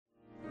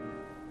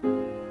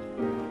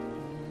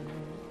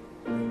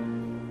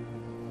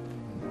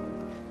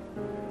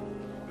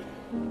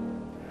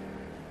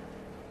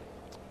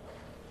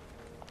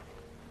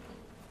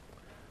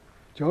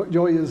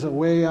Joey is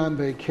away on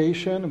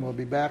vacation, and we'll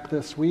be back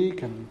this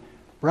week. And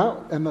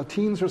the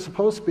teens are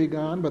supposed to be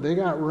gone, but they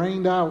got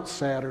rained out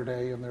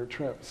Saturday in their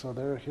trip, so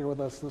they're here with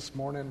us this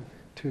morning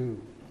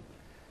too.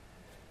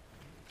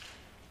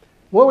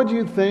 What would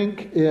you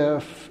think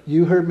if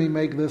you heard me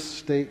make this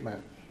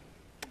statement?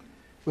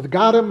 With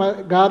God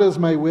as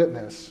my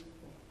witness,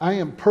 I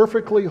am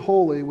perfectly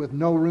holy with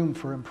no room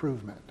for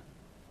improvement.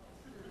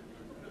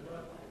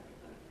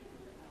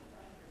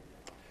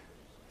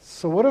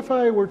 So what if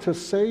I were to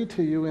say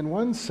to you, in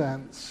one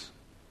sense,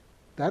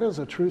 that is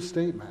a true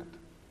statement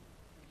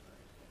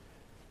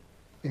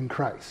in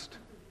Christ?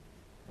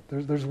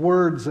 There's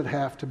words that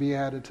have to be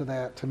added to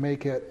that to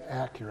make it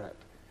accurate.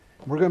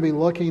 We're going to be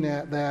looking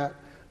at that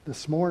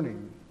this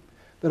morning.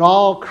 That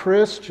all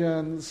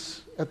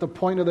Christians at the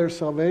point of their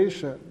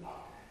salvation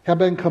have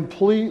been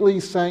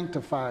completely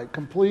sanctified,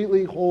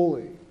 completely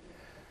holy.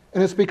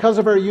 And it's because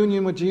of our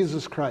union with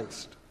Jesus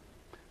Christ.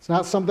 It's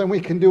not something we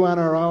can do on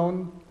our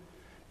own.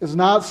 It's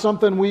not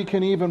something we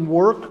can even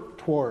work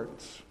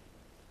towards.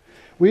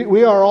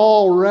 We are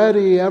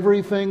already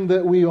everything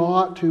that we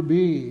ought to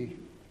be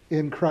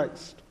in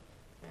Christ.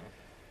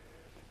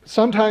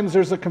 Sometimes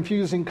there's a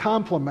confusing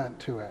complement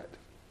to it.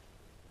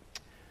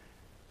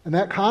 And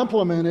that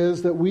complement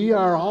is that we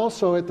are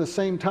also at the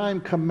same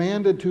time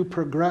commanded to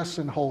progress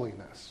in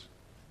holiness.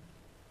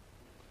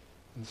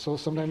 And so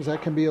sometimes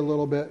that can be a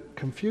little bit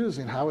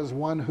confusing. How is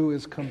one who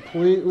is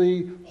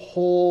completely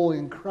whole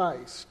in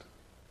Christ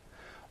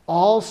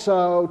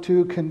also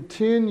to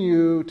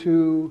continue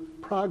to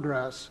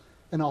progress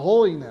in a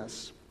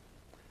holiness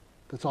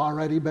that's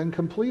already been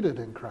completed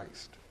in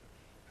Christ?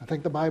 I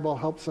think the Bible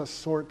helps us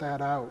sort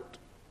that out.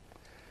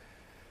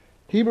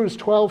 Hebrews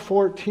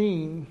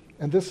 12:14,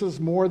 and this is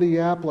more the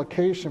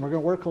application. We're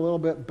going to work a little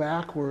bit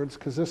backwards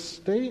because this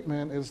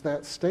statement is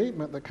that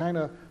statement that kind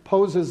of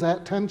poses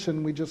that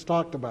tension we just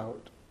talked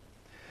about.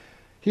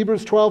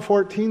 Hebrews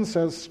 12:14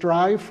 says,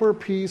 "Strive for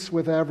peace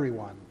with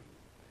everyone,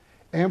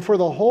 and for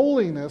the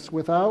holiness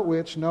without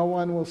which no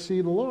one will see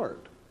the Lord."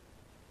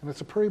 And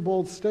it's a pretty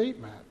bold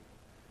statement.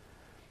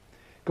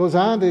 Goes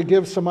on to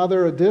give some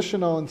other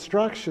additional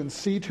instructions.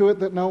 See to it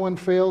that no one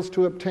fails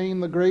to obtain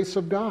the grace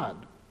of God,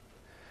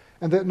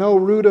 and that no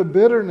root of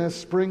bitterness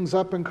springs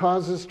up and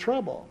causes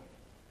trouble.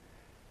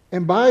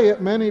 And by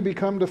it many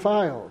become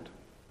defiled.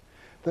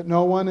 That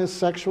no one is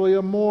sexually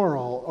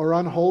immoral or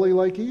unholy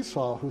like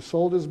Esau, who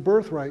sold his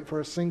birthright for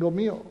a single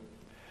meal.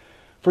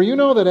 For you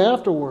know that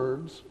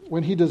afterwards,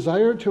 when he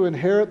desired to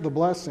inherit the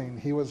blessing,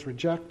 he was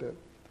rejected.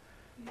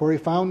 For he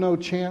found no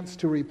chance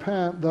to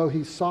repent, though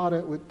he sought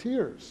it with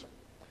tears.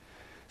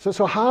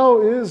 So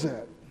how is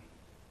it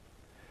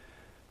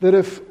that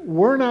if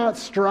we're not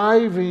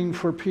striving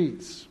for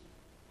peace,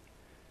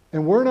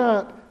 and we're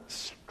not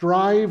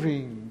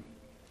striving,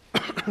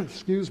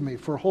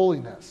 for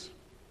holiness,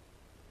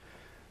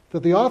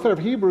 that the author of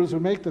Hebrews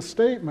would make the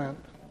statement,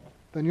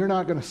 then you're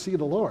not going to see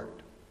the Lord?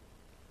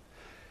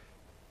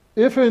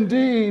 If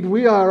indeed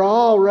we are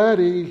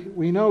already,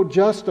 we know,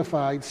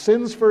 justified,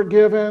 sins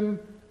forgiven,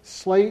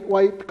 slate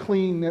wiped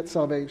clean at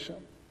salvation.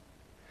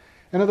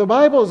 And if the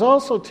Bible is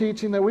also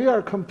teaching that we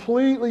are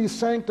completely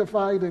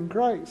sanctified in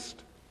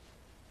Christ,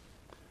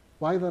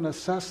 why the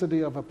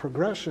necessity of a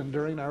progression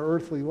during our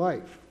earthly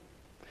life?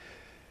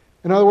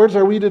 In other words,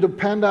 are we to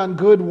depend on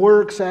good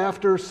works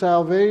after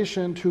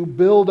salvation to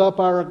build up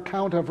our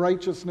account of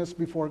righteousness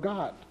before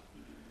God?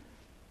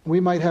 We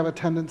might have a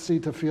tendency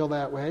to feel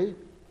that way.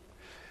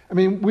 I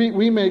mean,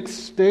 we make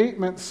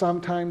statements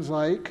sometimes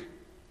like,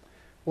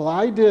 well,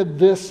 I did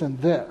this and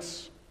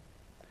this,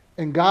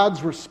 and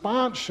God's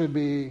response should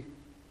be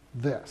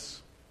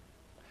this.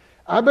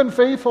 I've been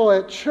faithful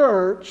at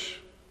church,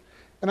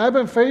 and I've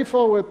been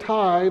faithful with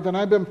tithe, and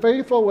I've been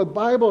faithful with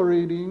Bible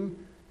reading,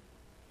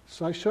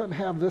 so I shouldn't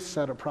have this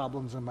set of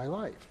problems in my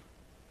life.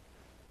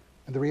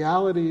 And the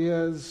reality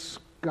is,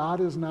 God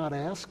is not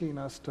asking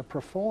us to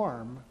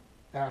perform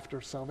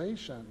after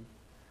salvation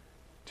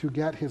to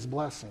get His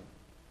blessing.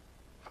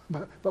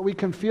 But we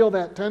can feel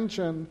that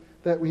tension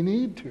that we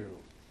need to.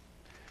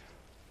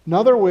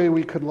 Another way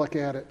we could look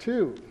at it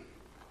too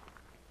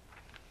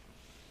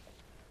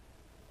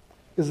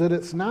is that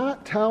it's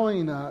not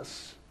telling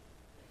us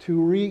to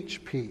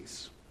reach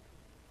peace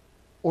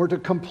or to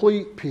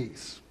complete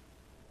peace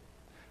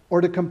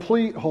or to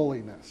complete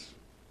holiness.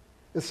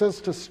 It says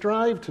to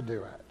strive to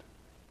do it.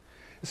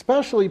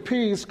 Especially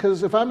peace,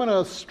 because if I'm going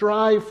to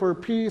strive for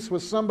peace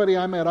with somebody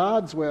I'm at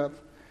odds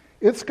with,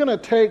 it's going to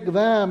take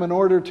them in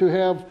order to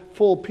have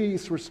full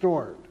peace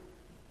restored.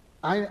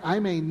 I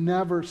may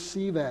never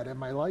see that in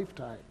my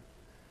lifetime,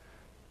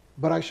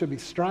 but I should be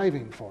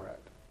striving for it.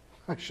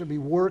 I should be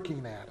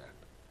working at it.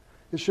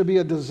 It should be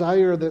a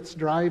desire that's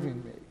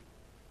driving me.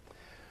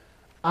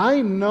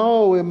 I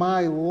know in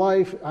my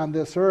life on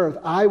this earth,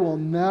 I will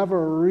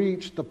never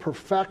reach the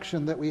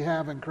perfection that we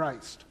have in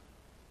Christ.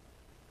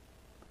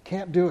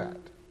 Can't do it.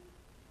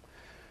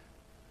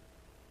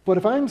 But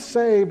if I'm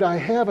saved, I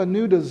have a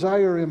new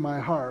desire in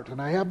my heart,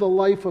 and I have the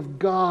life of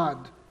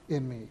God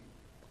in me,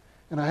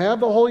 and I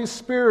have the Holy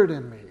Spirit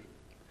in me.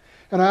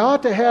 And I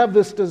ought to have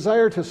this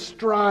desire to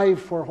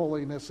strive for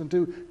holiness and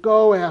to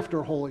go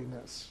after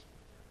holiness.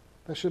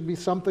 That should be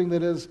something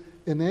that is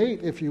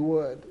innate, if you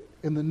would,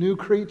 in the new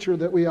creature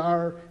that we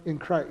are in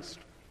Christ.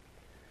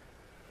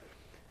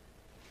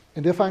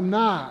 And if I'm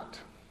not,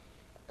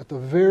 at the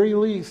very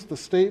least, the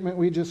statement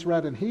we just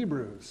read in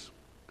Hebrews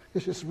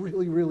is just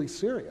really, really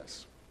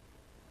serious.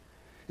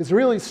 It's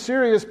really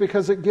serious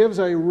because it gives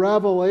a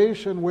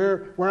revelation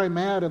where I'm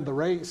at in the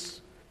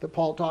race that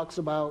Paul talks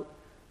about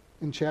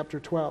in chapter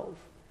 12.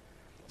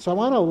 So I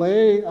want to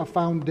lay a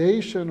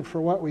foundation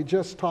for what we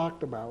just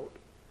talked about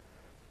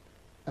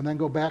and then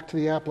go back to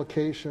the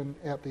application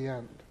at the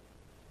end.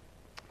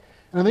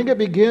 And I think it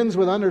begins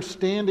with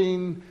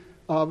understanding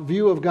a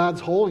view of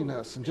God's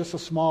holiness in just a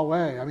small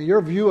way. I mean,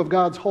 your view of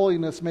God's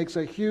holiness makes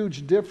a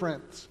huge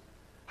difference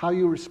how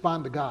you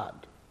respond to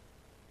God.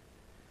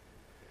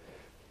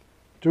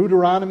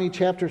 Deuteronomy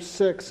chapter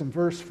 6 and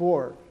verse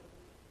 4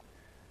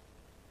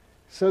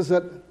 says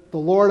that the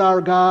Lord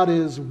our God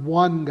is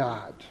one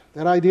God.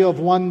 That idea of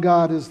one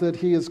God is that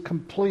He is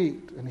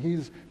complete and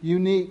He's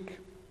unique.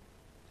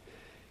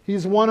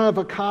 He's one of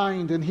a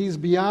kind and He's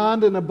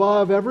beyond and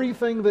above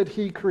everything that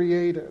He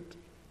created.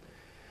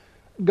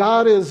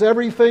 God is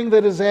everything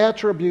that His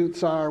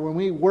attributes are. When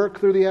we work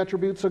through the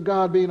attributes of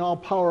God being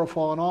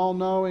all-powerful and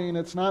all-knowing,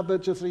 it's not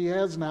that just He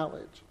has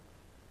knowledge.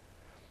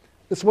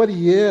 It's what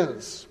He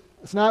is.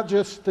 It's not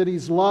just that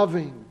He's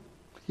loving.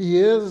 He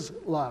is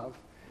love.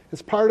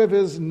 It's part of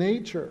His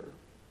nature.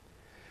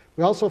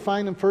 We also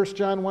find in 1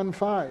 John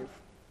 1:5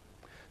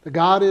 that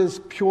God is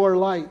pure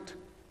light,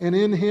 and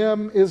in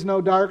Him is no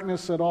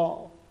darkness at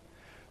all,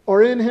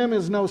 or in Him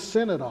is no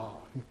sin at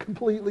all.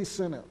 Completely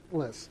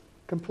sinless,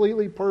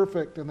 completely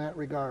perfect in that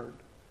regard.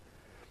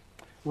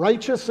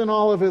 Righteous in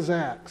all of His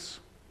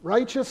acts,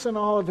 righteous in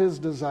all of His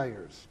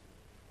desires,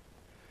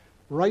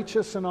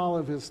 righteous in all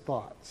of His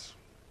thoughts.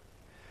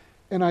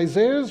 And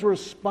Isaiah's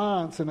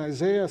response in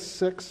Isaiah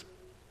 6,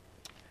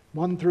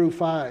 1 through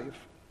 5,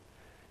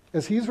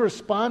 as he's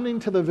responding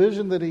to the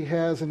vision that he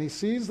has, and he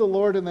sees the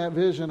Lord in that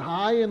vision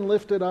high and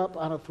lifted up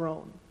on a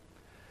throne.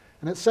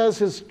 And it says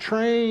his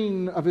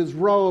train of his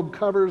robe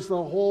covers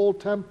the whole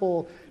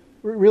temple,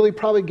 really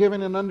probably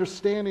giving an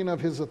understanding of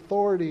his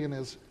authority and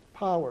his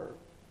power.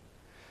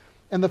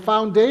 And the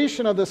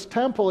foundation of this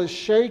temple is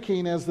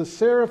shaking as the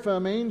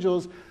seraphim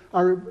angels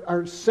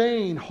are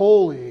saying,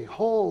 "Holy,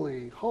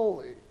 holy,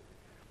 holy."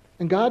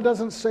 And God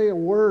doesn't say a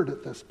word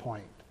at this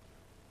point.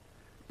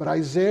 But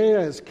Isaiah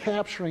is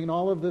capturing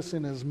all of this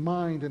in his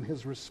mind, and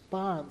his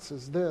response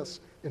is this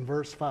in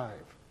verse 5.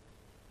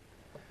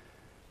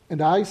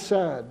 "And I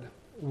said,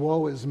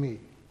 woe is me,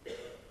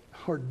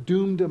 or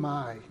doomed am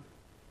I.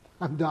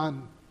 I'm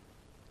done.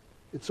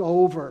 It's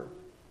over.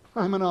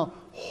 I'm in a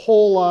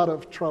whole lot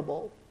of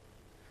trouble,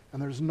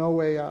 and there's no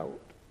way out.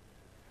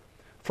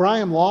 For I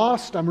am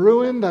lost, I'm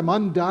ruined, I'm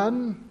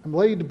undone, I'm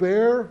laid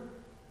bare."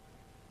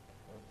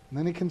 And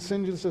then he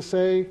continues to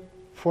say,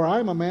 "For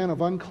I'm a man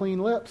of unclean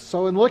lips."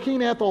 So in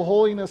looking at the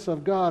holiness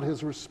of God,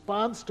 his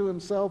response to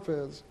himself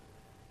is,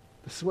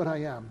 this is what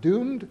I am,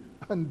 doomed,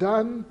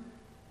 undone,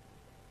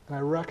 and I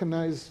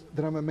recognize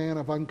that I'm a man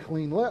of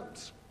unclean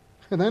lips.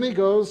 And then he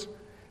goes,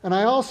 "And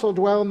I also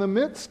dwell in the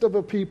midst of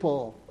a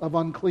people of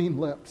unclean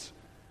lips."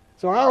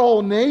 So our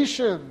whole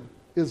nation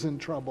is in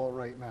trouble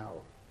right now.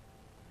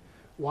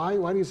 Why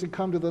does he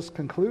come to this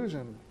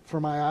conclusion? "For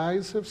my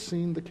eyes have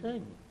seen the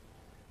King.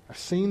 I've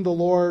seen the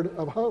Lord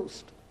of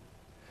hosts."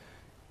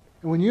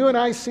 And when you and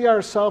I see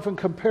ourselves in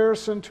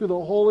comparison to the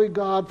holy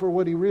God for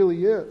what He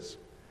really is,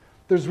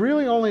 there's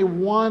really only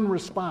one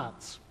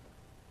response.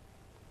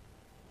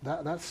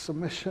 That's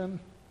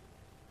submission,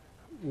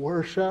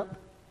 worship,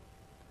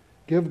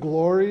 give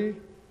glory.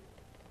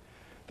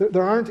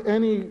 There aren't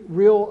any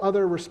real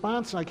other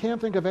response, and I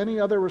can't think of any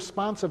other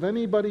response of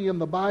anybody in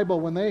the Bible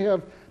when they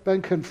have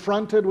been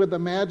confronted with the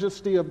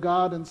majesty of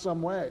God in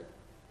some way,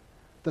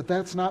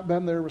 that's not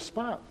been their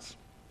response.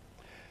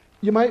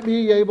 You might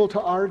be able to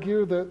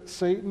argue that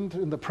Satan,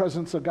 in the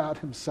presence of God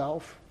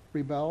Himself,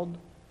 rebelled,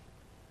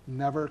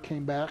 never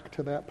came back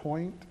to that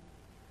point.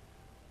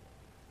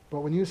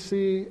 But when you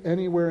see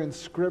anywhere in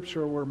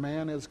Scripture where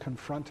man is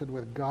confronted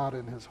with God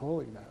in His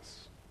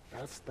holiness,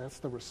 that's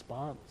the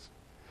response.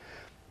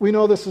 We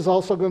know this is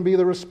also going to be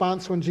the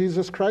response when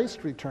Jesus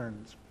Christ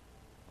returns.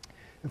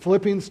 In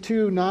Philippians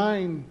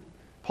 2:9,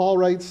 Paul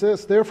writes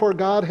this, "Therefore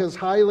God has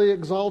highly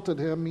exalted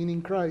Him,"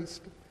 meaning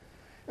Christ,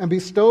 "and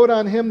bestowed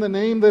on Him the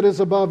name that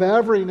is above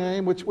every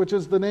name," which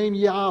is the name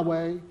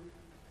Yahweh.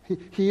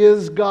 He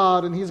is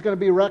God, and He's going to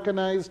be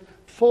recognized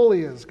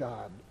fully as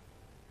God.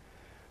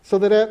 "So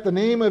that at the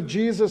name of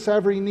Jesus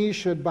every knee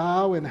should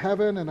bow in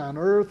heaven and on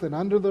earth and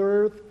under the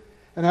earth,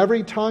 and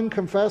every tongue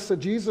confess that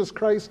Jesus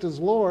Christ is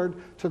Lord,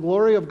 to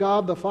glory of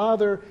God the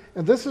Father."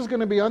 And this is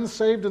going to be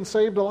unsaved and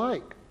saved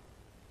alike.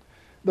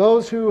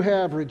 Those who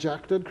have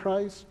rejected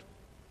Christ,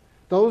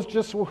 those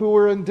just who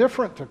were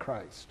indifferent to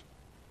Christ,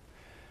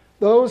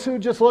 those who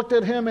just looked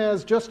at Him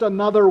as just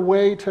another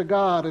way to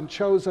God and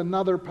chose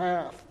another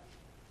path.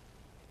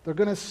 They're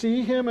going to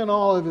see Him in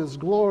all of His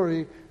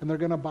glory, and they're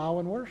going to bow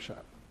and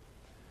worship.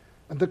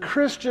 And the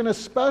Christian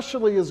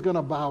especially is going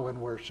to bow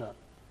in worship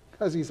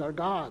because he's our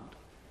God.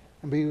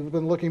 And we've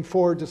been looking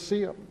forward to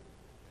see him.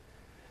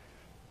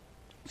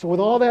 So with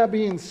all that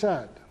being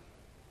said,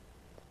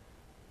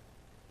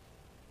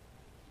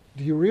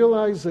 do you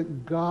realize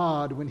that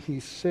God, when he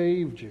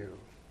saved you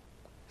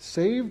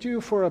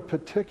for a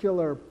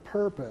particular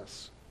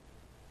purpose,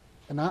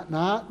 and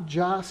not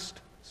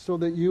just so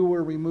that you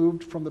were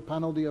removed from the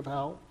penalty of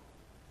hell?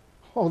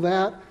 Oh,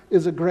 that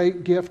is a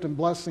great gift and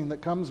blessing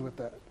that comes with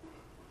it.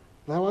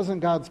 That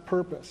wasn't God's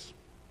purpose.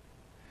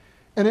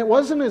 And it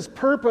wasn't his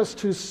purpose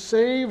to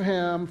save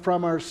him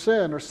from our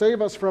sin, or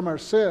save us from our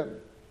sin,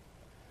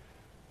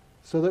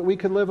 so that we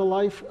could live a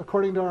life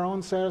according to our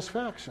own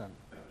satisfaction.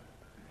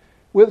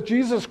 With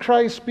Jesus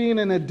Christ being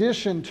an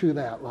addition to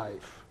that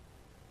life,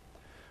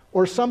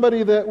 or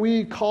somebody that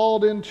we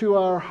called into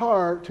our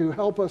heart to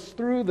help us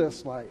through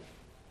this life.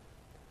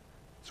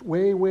 It's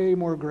way, way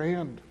more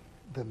grand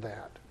than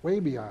that, way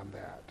beyond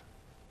that.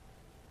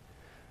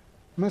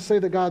 I'm going to say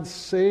that God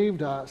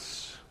saved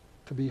us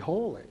to be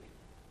holy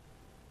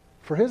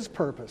for his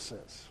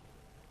purposes.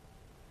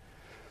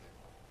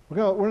 We're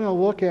going to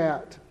look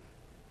at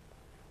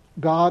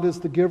God as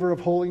the giver of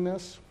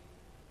holiness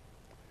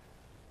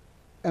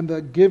and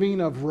the giving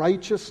of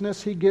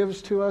righteousness he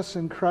gives to us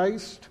in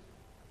Christ,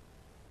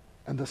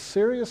 and the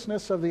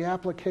seriousness of the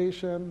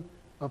application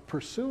of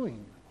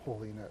pursuing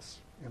holiness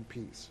and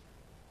peace.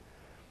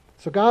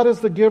 So God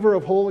is the giver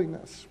of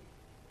holiness.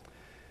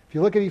 If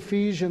you look at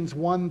Ephesians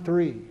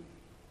 1:3,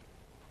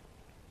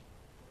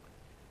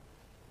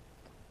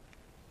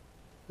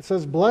 it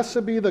says,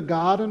 "Blessed be the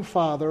God and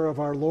Father of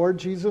our Lord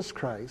Jesus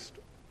Christ,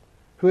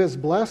 who has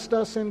blessed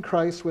us in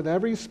Christ with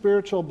every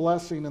spiritual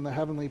blessing in the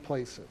heavenly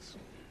places."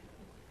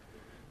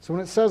 So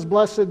when it says,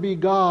 "Blessed be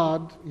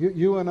God,"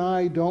 you and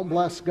I don't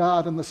bless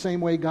God in the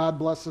same way God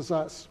blesses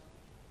us.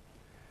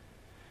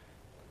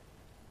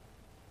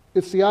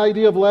 It's the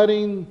idea of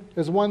letting,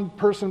 as one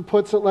person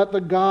puts it, let the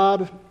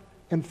God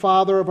and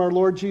Father of our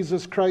Lord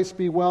Jesus Christ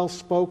be well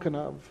spoken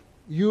of,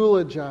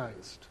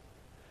 eulogized.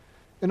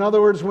 In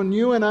other words, when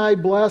you and I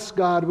bless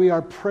God, we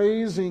are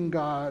praising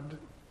God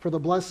for the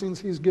blessings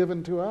he's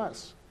given to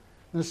us,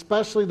 and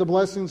especially the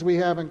blessings we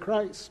have in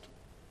Christ.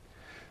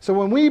 So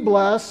when we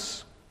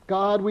bless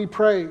God, we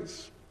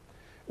praise.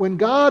 When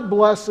God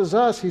blesses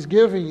us, he's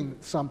giving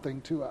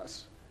something to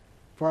us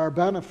for our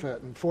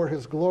benefit and for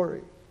his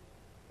glory.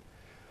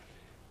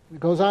 It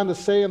goes on to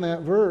say in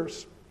that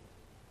verse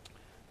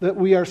that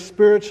we are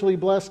spiritually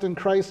blessed in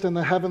Christ in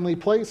the heavenly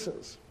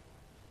places.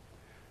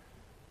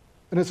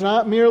 And it's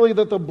not merely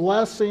that the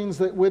blessings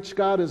that which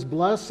God is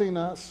blessing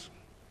us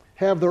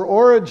have their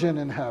origin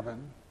in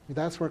heaven.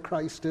 That's where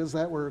Christ is,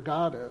 that's where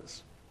God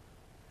is.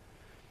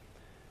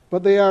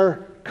 But they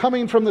are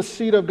coming from the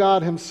seat of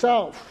God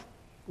himself,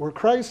 where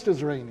Christ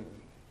is reigning.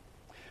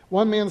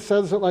 One man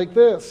says it like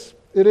this: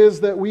 "It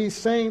is that we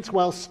saints,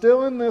 while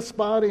still in this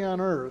body on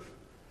earth,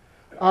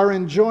 are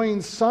enjoying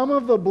some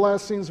of the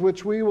blessings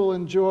which we will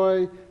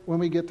enjoy when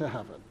we get to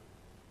heaven."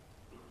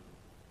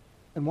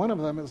 And one of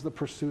them is the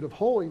pursuit of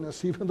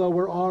holiness, even though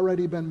we're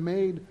already been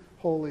made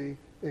holy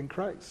in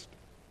Christ.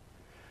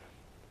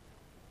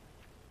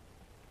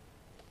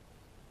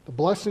 The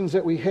blessings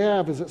that we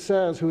have, as it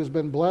says, who has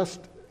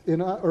blessed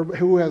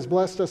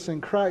us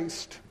in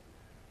Christ.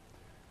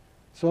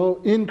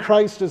 So in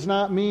Christ does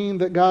not mean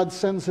that God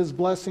sends his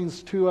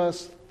blessings to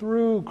us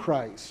through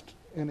Christ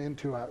and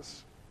into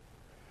us,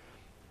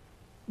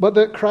 but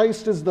that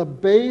Christ is the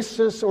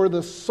basis or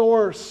the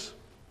source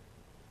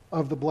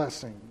of the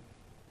blessing.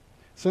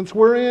 Since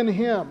we're in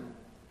him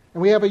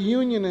and we have a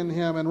union in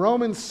him, and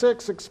Romans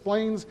 6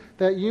 explains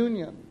that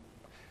union.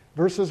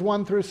 Verses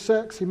 1 through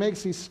 6, he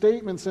makes these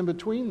statements in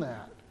between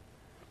that.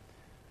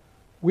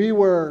 We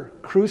were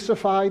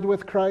crucified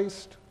with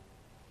Christ.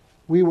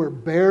 We were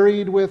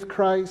buried with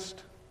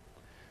Christ.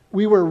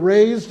 We were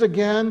raised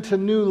again to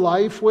new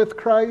life with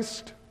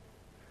Christ.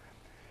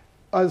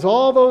 As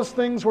all those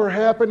things were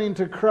happening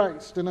to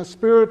Christ, in a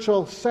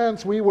spiritual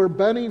sense, we were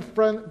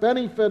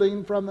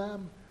benefiting from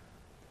them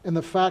in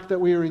the fact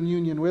that we are in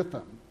union with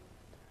them.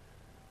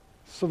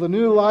 So the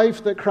new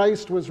life that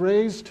Christ was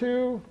raised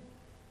to,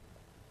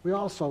 we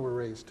also were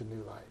raised to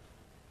new life.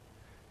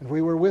 And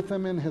we were with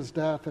him in his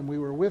death, and we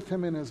were with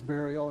him in his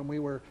burial, and we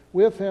were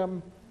with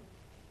him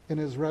in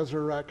his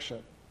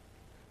resurrection.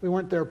 We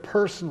weren't there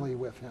personally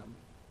with him.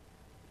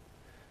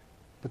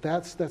 But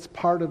that's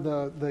part of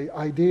the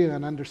idea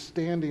and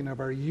understanding of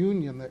our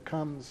union that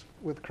comes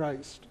with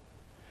Christ.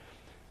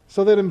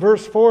 So that in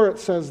verse 4 it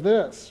says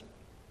this: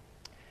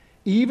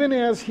 "Even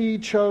as he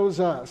chose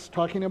us,"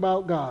 talking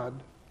about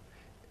God,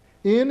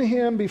 "in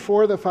him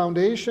before the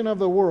foundation of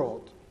the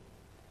world,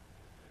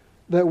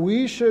 that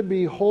we should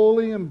be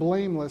holy and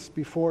blameless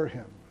before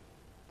him."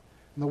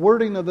 And the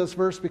wording of this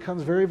verse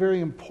becomes very,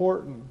 very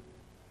important.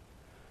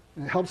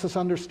 And it helps us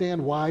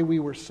understand why we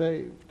were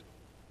saved.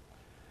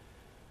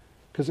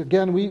 Because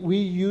again, we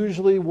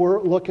usually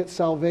look at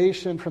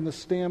salvation from the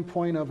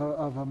standpoint of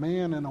a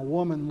man and a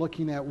woman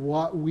looking at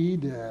what we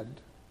did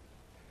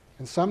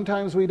And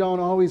sometimes we don't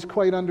always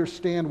quite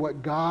understand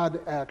what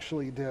God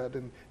actually did.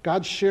 And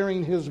God's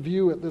sharing his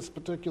view at this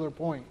particular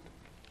point.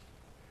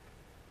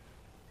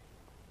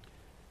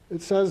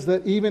 It says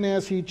that even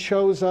as he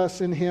chose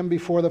us in him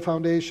before the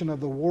foundation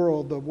of the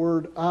world, the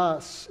word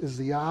us is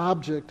the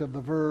object of the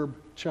verb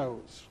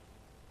chose.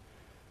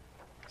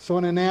 So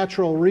in a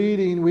natural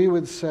reading, we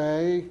would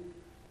say,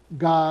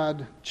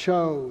 God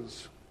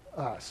chose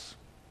us.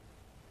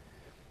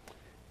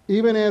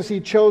 Even as he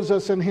chose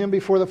us in him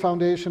before the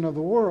foundation of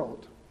the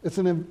world. It's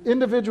an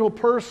individual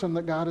person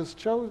that God is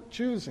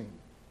choosing.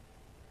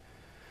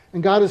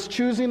 And God is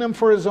choosing him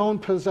for his own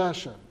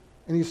possession.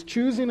 And he's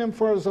choosing him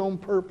for his own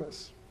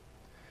purpose.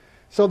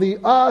 So the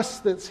us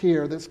that's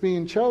here, that's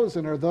being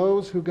chosen, are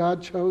those who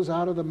God chose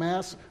out of the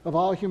mass of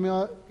all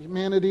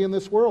humanity in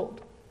this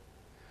world.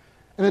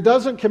 And it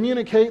doesn't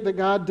communicate that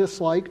God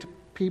disliked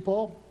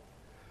people,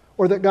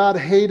 or that God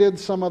hated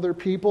some other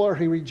people, or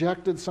he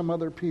rejected some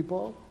other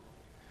people.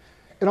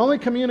 It only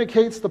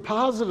communicates the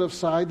positive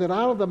side, that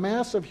out of the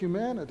mass of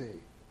humanity,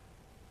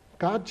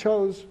 God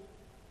chose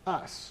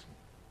us,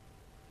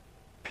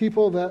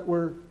 people that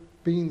were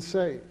being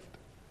saved.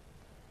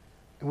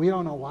 And we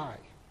don't know why.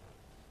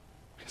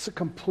 It's a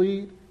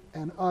complete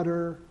and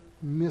utter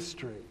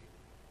mystery.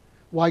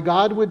 Why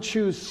God would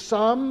choose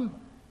some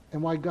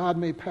and why God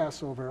may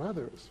pass over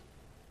others.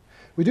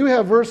 We do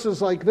have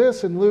verses like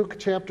this in Luke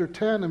chapter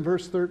 10 and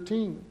verse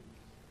 13.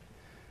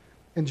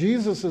 And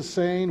Jesus is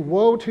saying,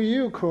 woe to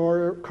you,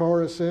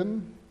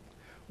 Chorazin!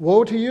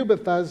 Woe to you,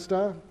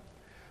 Bethesda!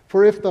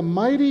 For if the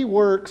mighty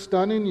works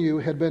done in you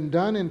had been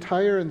done in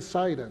Tyre and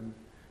Sidon,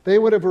 they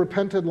would have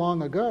repented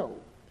long ago,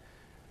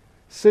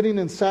 sitting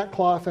in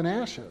sackcloth and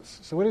ashes.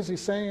 So what is he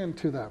saying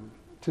to them,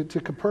 to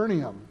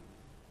Capernaum?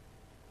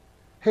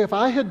 Hey, if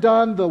I had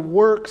done the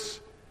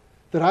works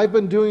that I've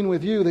been doing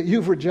with you that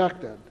you've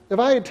rejected, if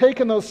I had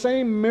taken those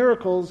same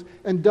miracles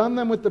and done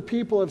them with the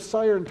people of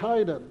Tyre and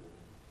Sidon,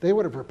 they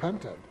would have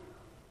repented.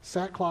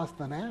 Sackcloth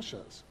and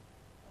ashes.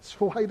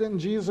 So why didn't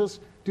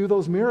Jesus do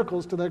those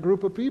miracles to that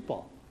group of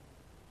people?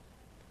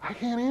 I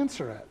can't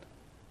answer it.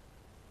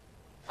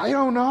 I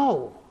don't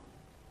know.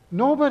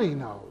 Nobody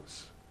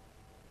knows.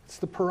 It's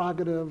the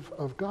prerogative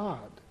of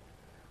God.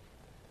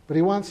 But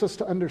he wants us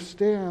to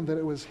understand that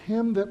it was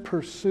him that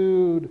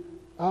pursued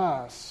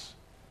us,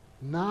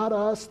 not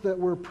us that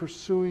were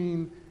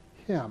pursuing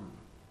him.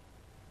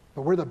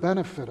 But we're the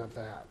benefit of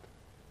that.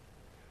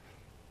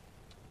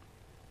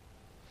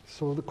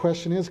 So the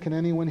question is, can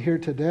anyone here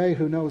today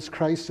who knows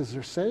Christ as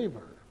their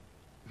Savior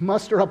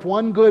muster up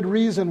one good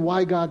reason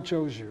why God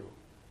chose you?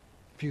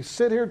 If you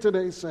sit here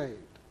today saved,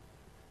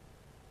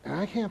 and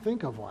I can't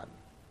think of one.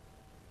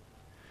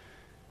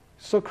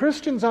 So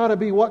Christians ought to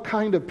be what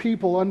kind of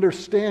people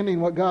understanding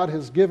what God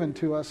has given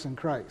to us in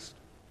Christ?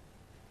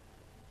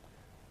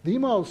 The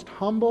most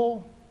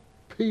humble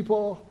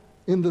people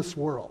in this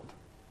world.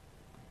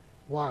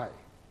 Why?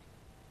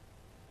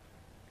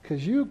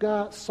 Because you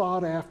got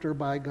sought after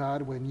by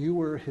God when you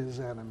were his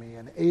enemy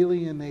and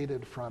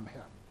alienated from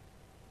him.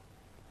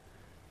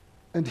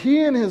 And he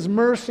in his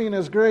mercy and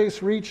his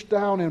grace reached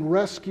down and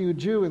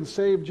rescued you and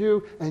saved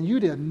you, and you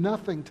did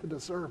nothing to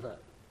deserve it.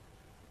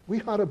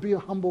 We ought to be a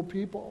humble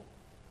people.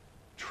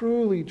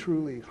 Truly,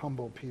 truly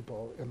humble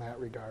people in that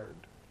regard.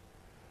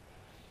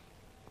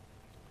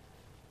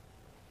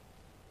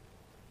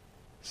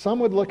 Some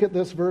would look at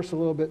this verse a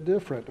little bit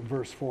different in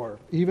verse 4.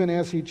 Even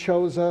as he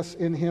chose us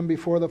in him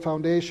before the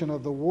foundation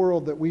of the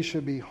world that we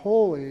should be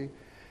holy,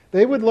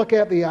 they would look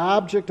at the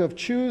object of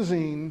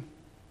choosing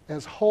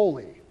as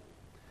holy.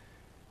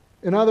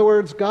 In other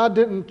words, God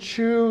didn't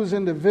choose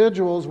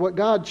individuals. What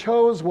God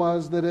chose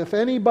was that if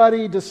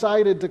anybody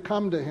decided to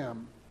come to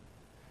him,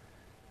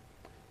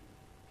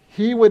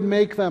 he would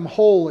make them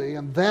holy,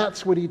 and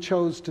that's what he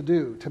chose to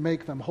do, to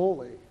make them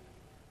holy.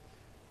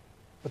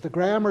 But the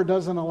grammar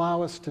doesn't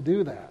allow us to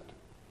do that.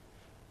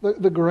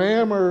 The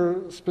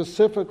grammar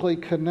specifically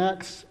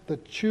connects the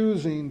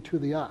choosing to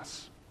the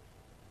us.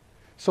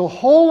 So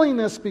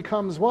holiness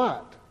becomes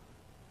what?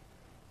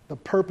 The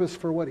purpose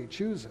for what he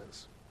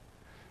chooses.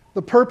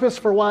 The purpose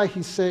for why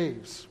he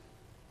saves.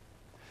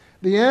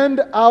 The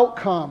end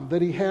outcome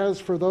that he has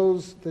for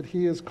those that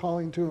he is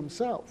calling to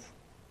himself.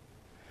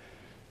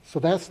 So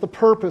that's the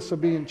purpose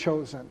of being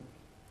chosen.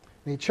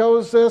 And he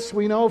chose this,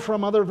 we know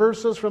from other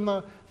verses, from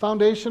the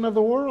foundation of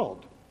the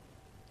world.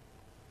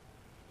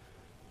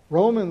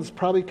 Romans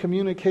probably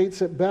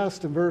communicates it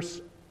best in verse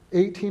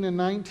 18 and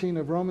 19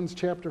 of Romans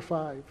chapter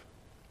 5.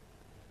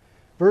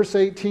 Verse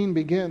 18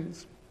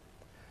 begins,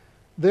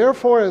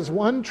 therefore, as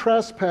one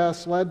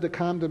trespass led to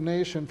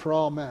condemnation for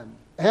all men,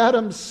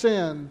 Adam's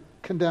sin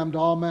condemned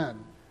all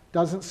men.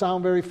 Doesn't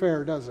sound very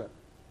fair, does it?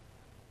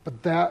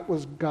 But that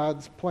was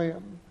God's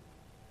plan.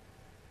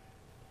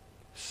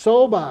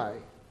 So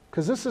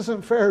because this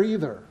isn't fair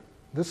either.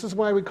 This is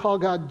why we call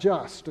God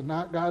just and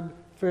not God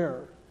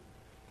fair.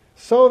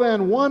 So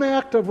then, one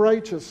act of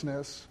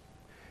righteousness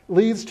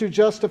leads to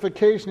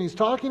justification. He's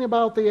talking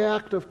about the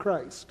act of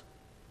Christ,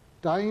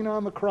 dying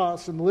on the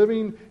cross and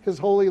living his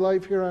holy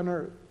life here on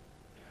earth,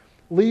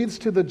 leads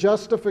to the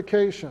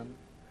justification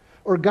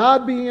or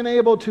God being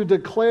able to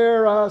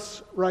declare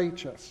us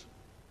righteous.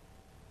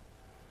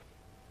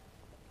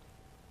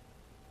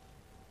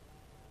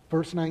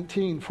 Verse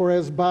 19, for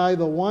as by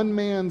the one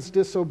man's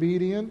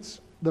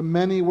disobedience the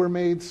many were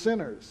made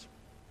sinners,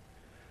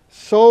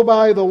 so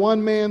by the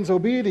one man's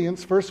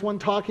obedience, first one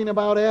talking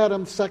about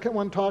Adam, second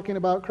one talking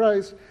about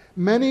Christ,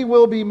 many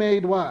will be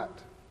made what?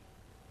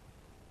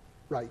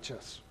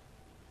 Righteous.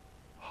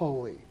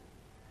 Holy.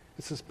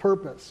 It's his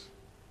purpose,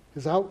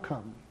 his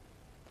outcome.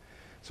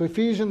 So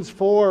Ephesians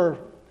 1,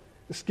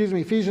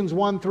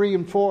 3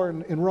 and 4,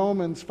 and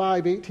Romans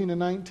 5, 18 and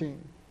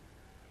 19.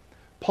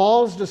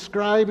 Paul's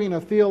describing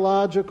a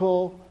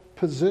theological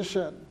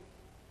position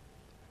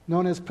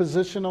known as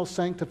positional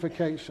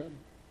sanctification,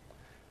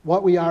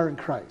 what we are in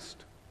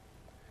Christ,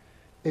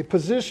 a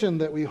position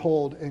that we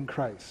hold in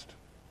Christ.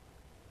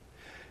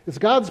 It's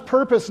God's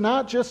purpose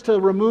not just to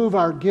remove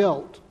our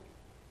guilt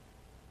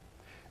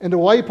and to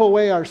wipe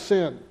away our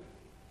sin,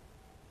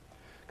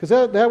 because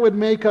that would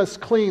make us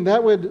clean.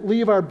 That would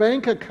leave our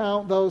bank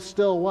account, though,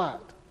 still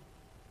what?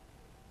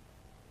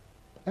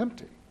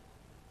 Empty.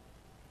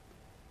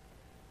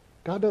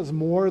 God does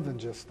more than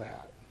just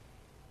that.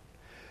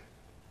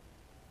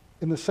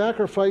 In the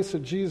sacrifice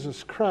of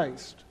Jesus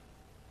Christ,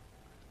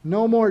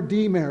 no more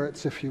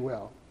demerits, if you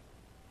will.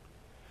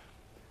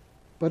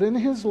 But in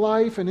his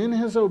life and in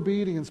his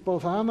obedience,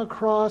 both on the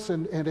cross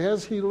and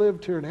as he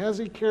lived here and as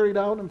he carried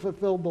out and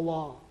fulfilled the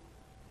law,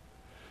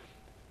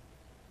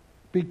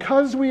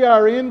 because we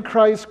are in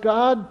Christ,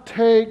 God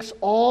takes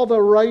all the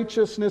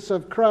righteousness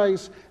of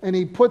Christ and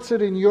he puts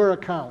it in your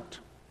account.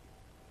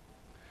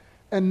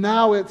 And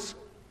now it's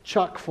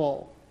chock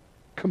full,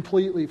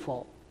 completely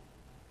full.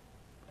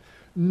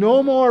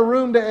 No more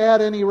room to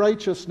add any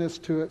righteousness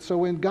to it. So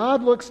when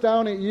God looks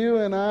down at you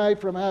and I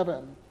from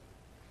heaven,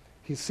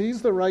 he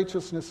sees the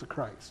righteousness of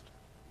Christ.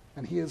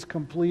 And he is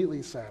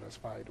completely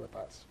satisfied with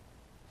us.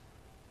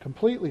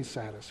 Completely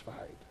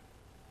satisfied.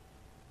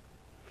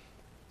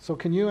 So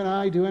can you and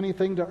I do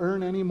anything to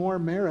earn any more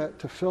merit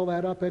to fill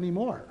that up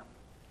anymore?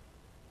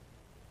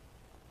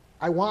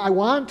 I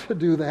want to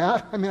do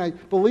that. I mean, I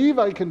believe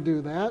I can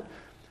do that.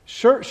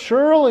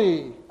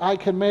 Surely I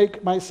can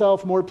make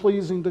myself more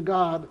pleasing to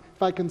God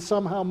if I can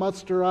somehow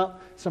muster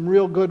up some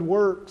real good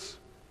works.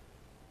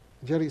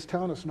 Yet he's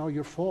telling us, no,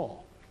 you're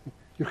full.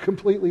 You're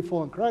completely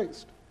full in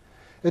Christ.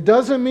 It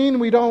doesn't mean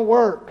we don't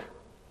work.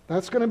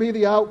 That's going to be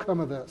the outcome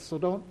of this. So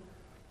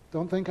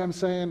don't think I'm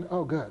saying,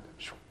 oh, good,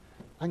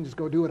 I can just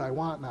go do what I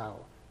want now.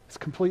 It's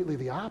completely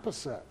the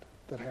opposite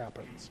that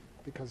happens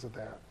because of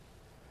that.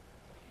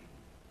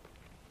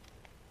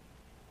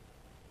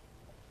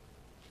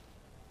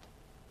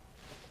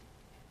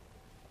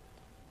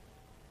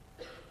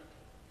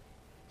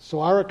 So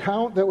our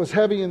account that was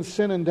heavy in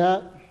sin and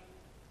debt,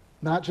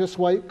 not just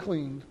wiped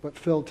cleaned, but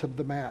filled to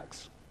the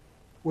max.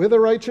 With the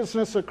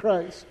righteousness of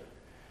Christ,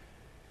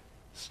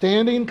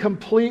 standing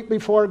complete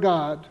before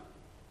God,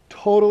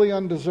 totally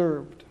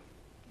undeserved.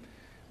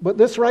 But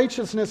this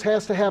righteousness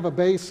has to have a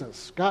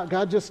basis.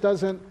 God just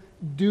doesn't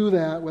do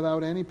that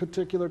without any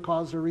particular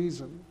cause or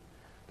reason.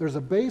 There's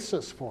a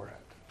basis for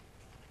it.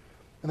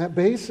 And that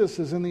basis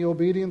is in the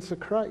obedience of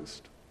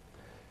Christ.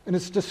 And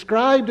it's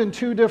described in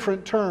two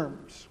different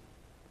terms.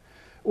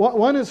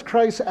 One is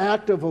Christ's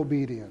act of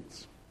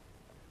obedience.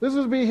 This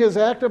would be his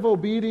act of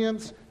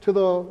obedience to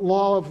the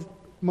law of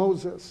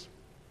Moses.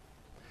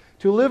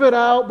 To live it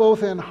out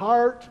both in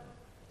heart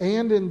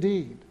and in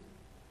deed.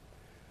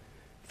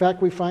 In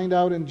fact, we find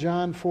out in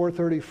John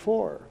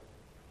 4:34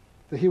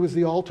 that he was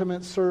the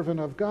ultimate servant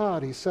of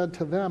God. He said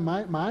to them,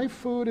 my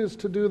food is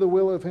to do the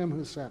will of him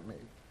who sent me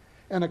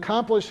and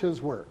accomplish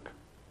his work.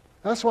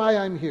 That's why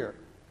I'm here.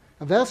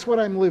 And that's what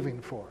I'm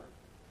living for.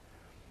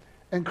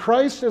 And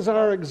Christ is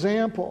our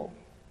example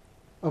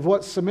of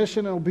what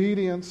submission and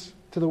obedience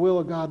to the will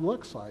of God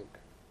looks like.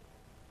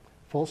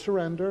 Full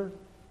surrender.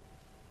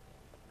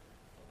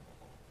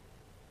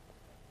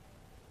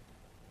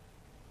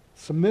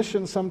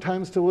 Submission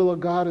sometimes to the will of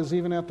God is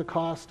even at the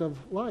cost of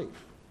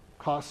life,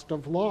 cost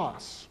of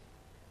loss.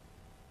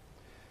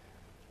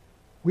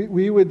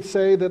 We would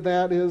say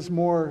that is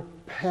more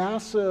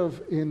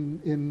passive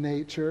in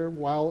nature,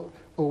 while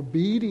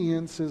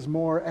obedience is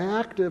more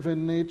active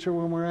in nature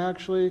when we're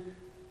actually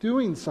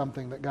doing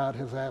something that God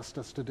has asked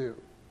us to do,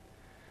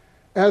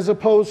 as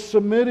opposed to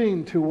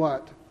submitting to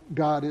what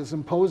God is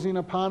imposing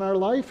upon our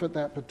life at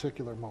that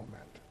particular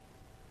moment.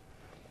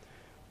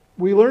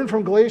 We learn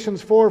from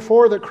Galatians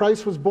 4:4 that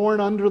Christ was born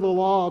under the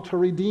law to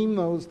redeem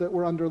those that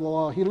were under the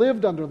law. He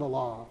lived under the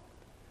law.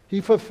 He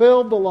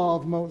fulfilled the law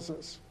of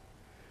Moses.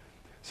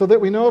 So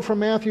that we know from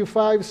Matthew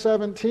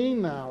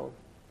 5:17 now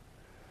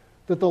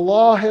that the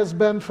law has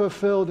been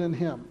fulfilled in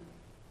him.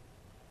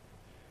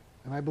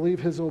 And I believe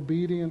his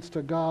obedience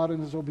to God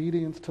and his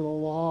obedience to the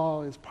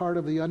law is part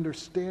of the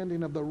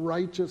understanding of the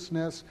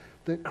righteousness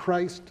that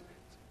Christ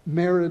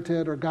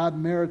merited or God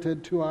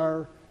merited to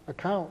our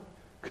account.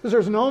 Because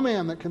there's no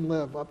man that can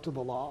live up to the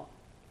law.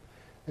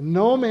 And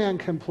no man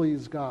can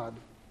please God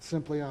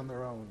simply on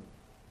their own.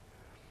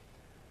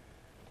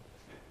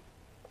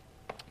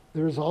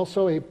 There's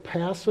also a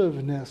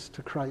passiveness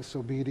to Christ's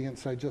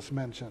obedience I just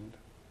mentioned.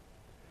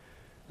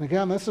 And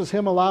again, this is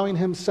him allowing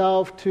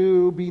himself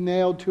to be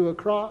nailed to a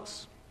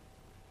cross,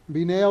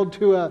 be nailed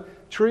to a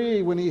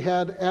tree when he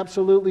had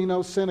absolutely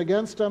no sin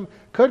against him.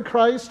 Could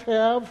Christ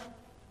have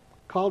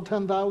called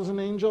 10,000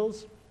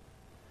 angels?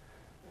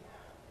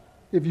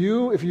 If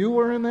you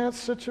were in that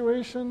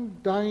situation,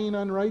 dying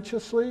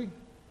unrighteously,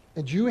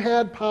 and you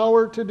had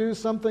power to do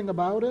something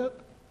about it,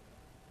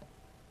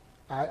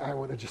 I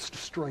would have just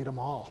destroyed them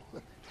all.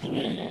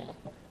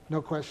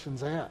 No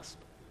questions asked.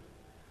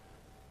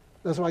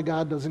 That's why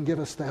God doesn't give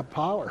us that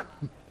power.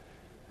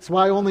 It's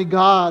why only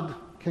God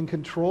can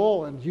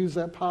control and use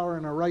that power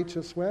in a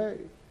righteous way.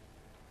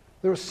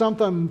 There was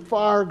something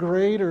far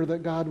greater that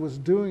God was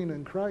doing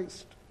in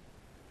Christ.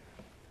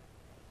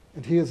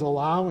 And he is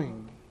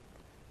allowing.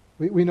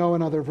 We know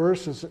in other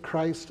verses that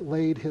Christ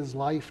laid his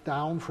life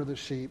down for the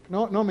sheep.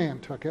 No man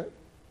took it.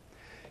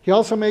 He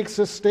also makes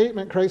this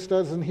statement, Christ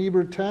does in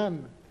Hebrews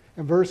 10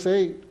 and verse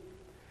 8.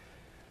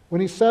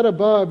 When he said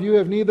above, you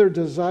have neither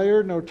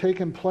desired nor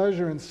taken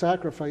pleasure in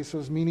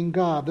sacrifices, meaning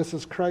God. This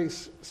is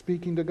Christ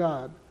speaking to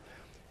God.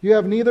 You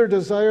have neither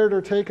desired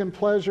or taken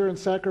pleasure in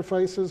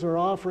sacrifices or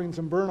offerings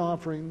and burnt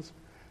offerings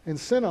and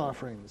sin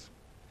offerings.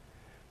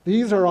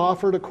 These are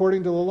offered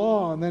according to the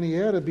law. And then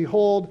he added,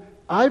 behold,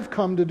 I've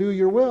come to do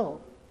your will.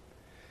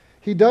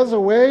 He does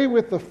away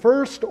with the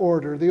first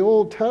order, the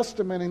Old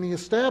Testament, and he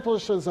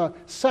establishes a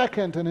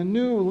second and a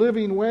new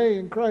living way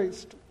in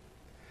Christ.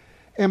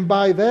 And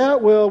by that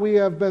will we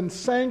have been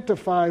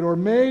sanctified or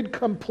made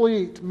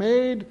complete,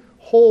 made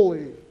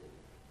holy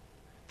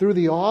through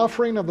the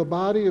offering of the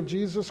body of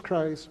Jesus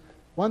Christ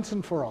once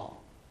and for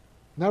all.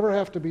 Never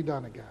have to be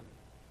done again.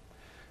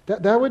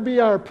 That would be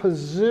our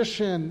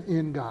position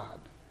in God.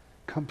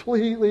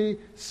 Completely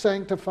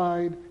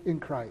sanctified in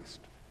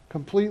Christ.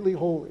 Completely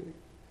holy.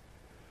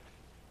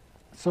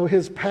 So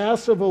his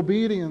passive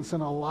obedience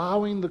in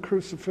allowing the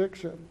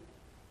crucifixion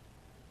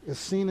is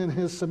seen in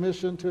his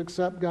submission to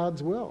accept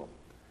God's will.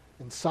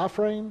 In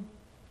suffering,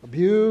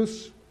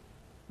 abuse.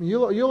 I mean,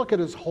 you look at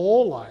his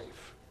whole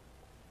life.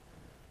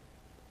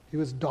 He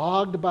was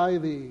dogged by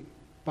the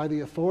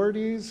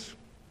authorities.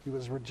 He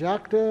was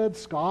rejected,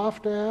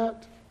 scoffed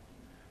at.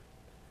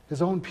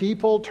 His own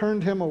people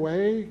turned him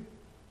away.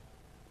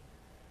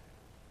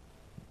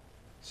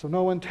 So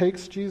no one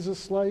takes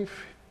Jesus'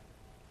 life.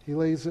 He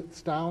lays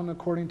it down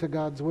according to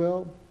God's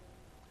will.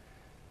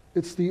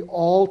 It's the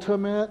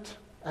ultimate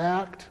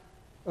act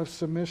of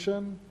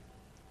submission.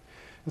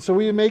 And so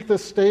we make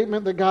this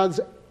statement that God's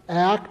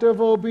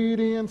active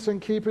obedience in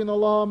keeping the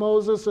law of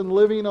Moses and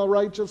living a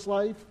righteous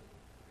life,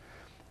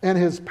 and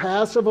his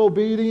passive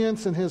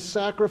obedience and his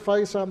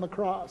sacrifice on the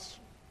cross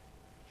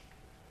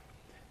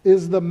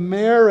is the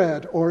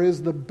merit or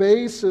is the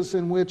basis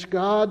in which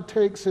God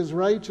takes his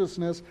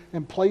righteousness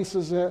and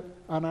places it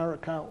on our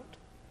account.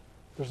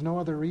 There's no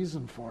other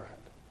reason for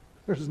it.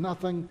 There's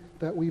nothing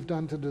that we've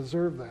done to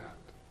deserve that.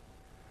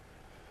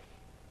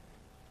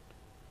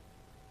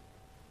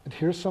 And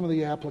here's some of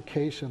the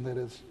application that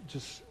is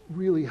just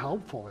really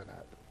helpful in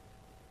it.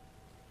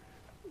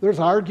 There's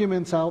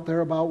arguments out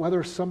there about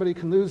whether somebody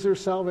can lose their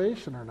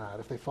salvation or not.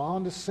 If they fall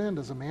into sin,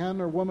 does a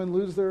man or woman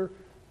lose their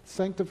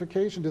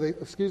sanctification? Do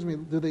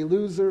they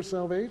lose their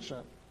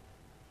salvation?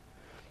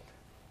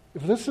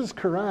 If this is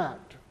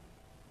correct,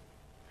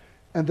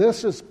 and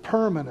this is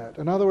permanent,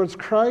 in other words,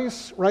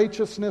 Christ's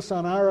righteousness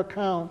on our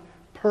account,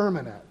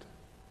 permanent,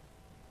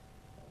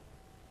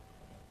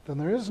 then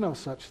there is no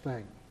such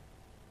thing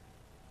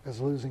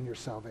as losing your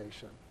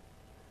salvation.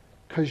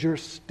 Because your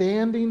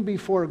standing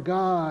before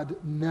God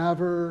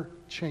never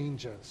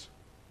changes.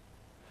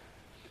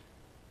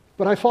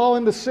 But I fall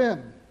into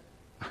sin.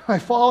 I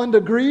fall into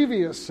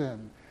grievous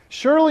sin.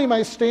 Surely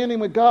my standing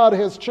with God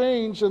has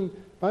changed, and the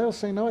Bible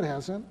says no, it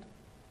hasn't.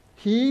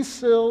 He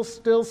still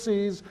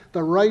sees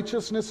the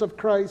righteousness of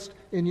Christ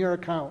in your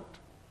account.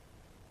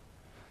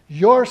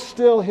 You're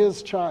still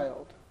his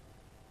child,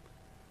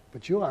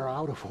 but you are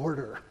out of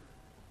order.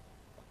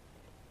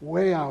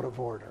 Way out of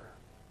order.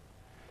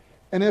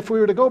 And if we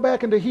were to go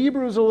back into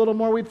Hebrews a little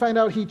more, we'd find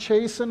out he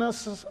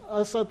chastens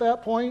us at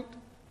that point.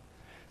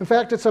 In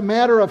fact, it's a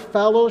matter of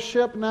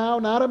fellowship now,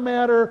 not a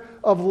matter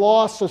of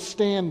loss of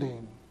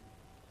standing.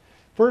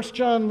 1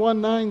 John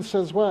 1:9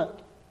 says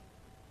what?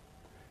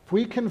 If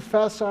we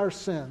confess our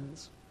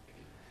sins,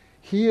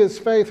 he is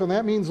faithful. And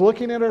that means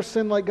looking at our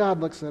sin like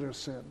God looks at our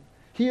sin.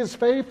 He is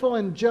faithful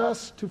and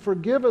just to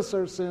forgive us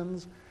our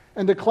sins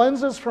and to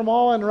cleanse us from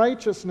all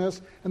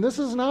unrighteousness. And this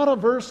is not a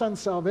verse on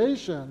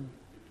salvation.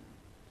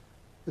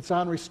 It's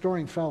on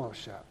restoring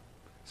fellowship.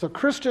 So a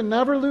Christian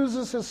never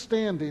loses his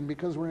standing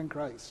because we're in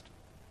Christ.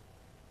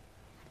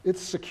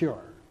 It's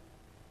secure.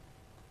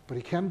 But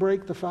he can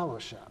break the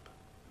fellowship.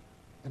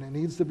 And it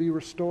needs to be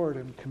restored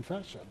in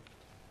confession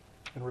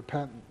and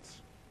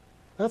repentance.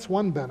 That's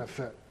one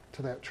benefit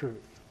to that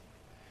truth.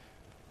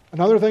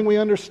 Another thing we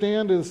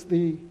understand is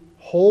the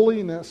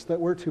holiness that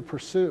we're to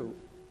pursue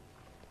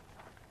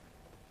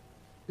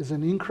is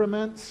in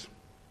increments.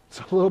 It's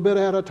a little bit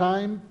at a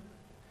time.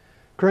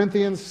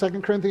 Corinthians,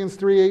 2 Corinthians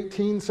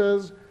 3:18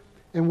 says,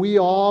 "And we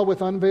all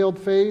with unveiled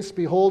face,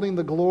 beholding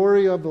the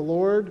glory of the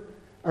Lord,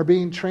 are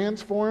being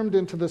transformed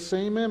into the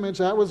same image."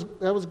 That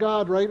was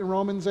God, right, in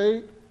Romans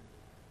 8?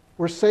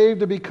 We're saved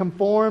to be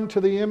conformed to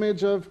the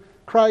image of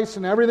Christ,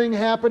 and everything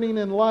happening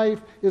in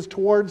life is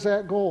towards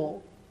that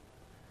goal.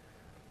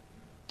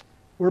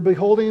 We're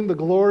beholding the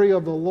glory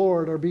of the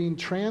Lord, are being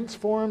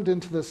transformed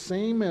into the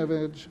same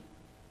image,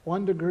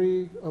 one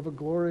degree of a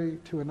glory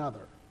to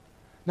another.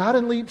 Not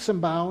in leaps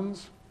and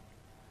bounds,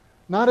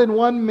 not in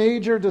one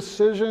major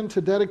decision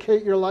to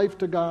dedicate your life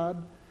to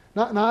God,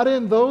 not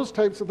in those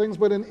types of things,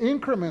 but in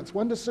increments,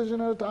 one decision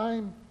at a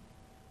time,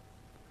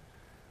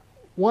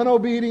 one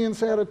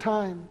obedience at a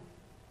time,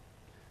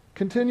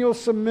 continual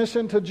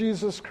submission to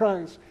Jesus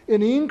Christ.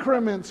 In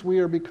increments we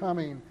are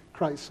becoming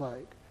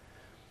Christ-like.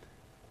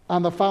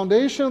 On the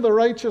foundation of the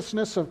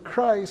righteousness of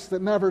Christ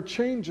that never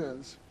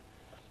changes.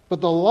 But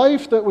the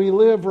life that we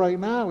live right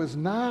now is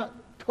not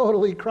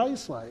totally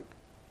Christ-like.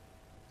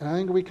 And I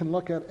think we can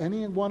look at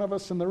any one of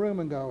us in the room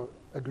and go,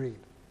 agreed.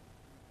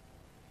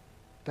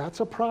 That's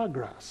a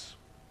progress.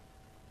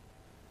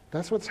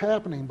 That's what's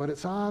happening, but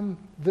it's on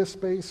this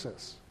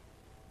basis.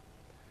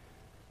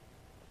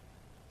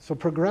 So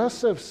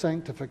progressive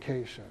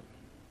sanctification,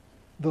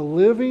 the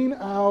living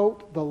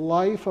out the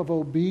life of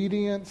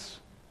obedience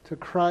to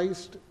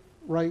Christ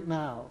right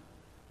now,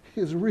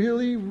 is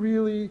really,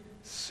 really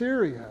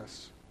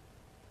serious,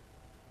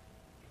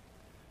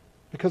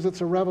 because it's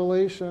a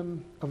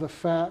revelation of the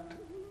fact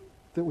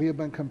that we have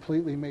been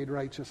completely made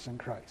righteous in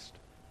Christ.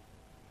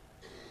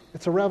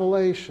 It's a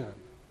revelation.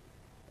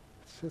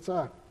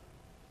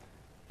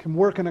 Can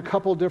work in a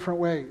couple different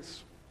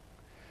ways.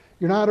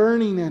 You're not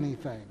earning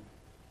anything.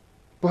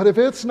 But if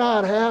it's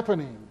not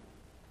happening,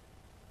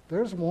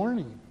 there's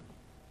warning.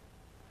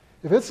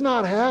 If it's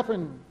not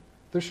happening,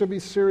 there should be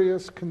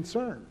serious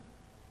concern.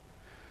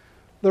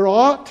 There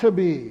ought to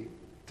be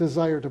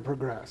desire to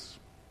progress.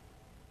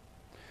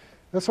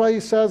 That's why he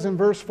says in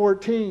verse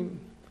 14,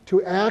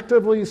 to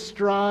actively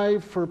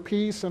strive for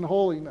peace and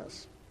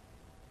holiness.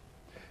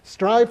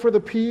 Strive for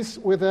the peace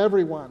with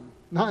everyone.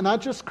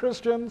 Not just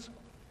Christians,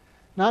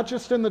 not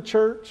just in the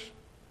church,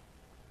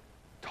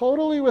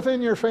 totally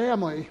within your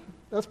family.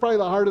 That's probably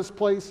the hardest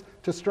place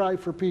to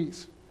strive for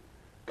peace,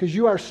 because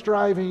you are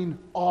striving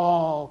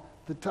all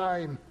the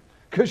time,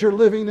 because you're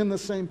living in the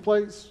same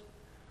place.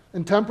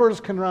 And tempers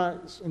can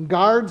rise, and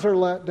guards are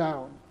let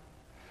down.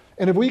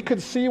 And if we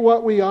could see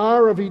what we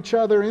are of each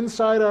other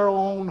inside our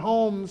own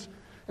homes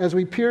as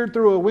we peered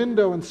through a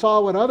window and saw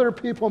what other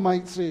people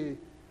might see,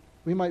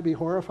 we might be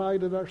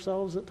horrified at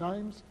ourselves at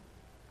times.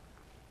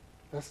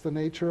 That's the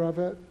nature of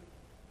it.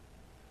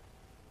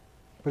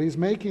 But he's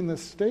making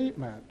this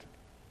statement.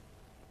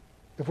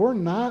 If we're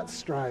not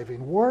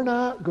striving, we're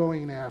not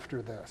going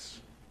after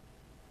this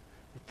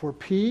for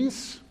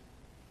peace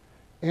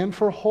and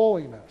for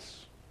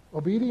holiness,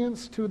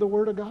 obedience to the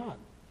Word of God,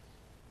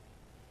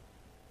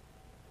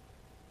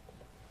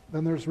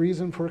 then there's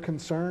reason for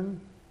concern.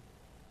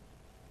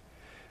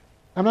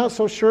 I'm not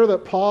so sure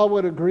that Paul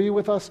would agree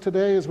with us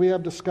today as we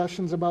have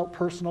discussions about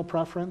personal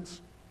preference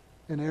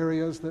in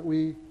areas that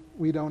we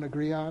don't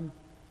agree on.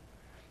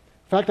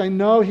 In fact, I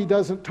know he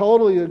doesn't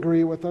totally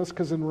agree with us,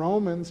 because in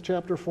Romans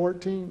chapter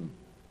 14,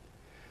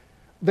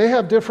 they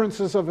have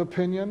differences of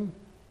opinion.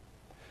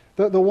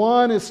 The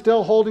one is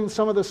still holding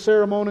some of the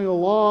ceremonial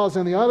laws,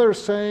 and the other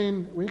is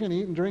saying, we can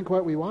eat and drink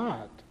what we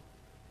want.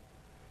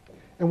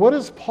 And what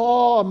does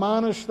Paul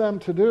admonish them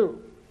to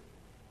do?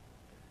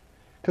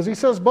 Because he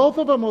says both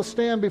of them will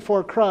stand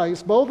before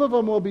Christ. Both of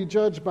them will be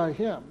judged by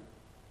him.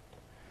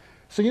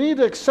 So you need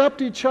to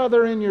accept each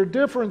other in your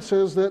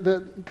differences,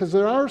 because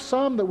there are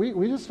some that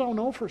we just don't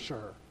know for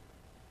sure.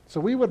 So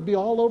we would be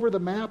all over the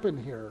map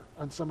in here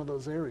on some of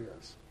those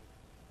areas.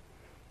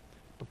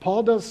 But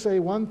Paul does say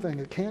one thing: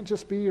 it can't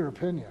just be your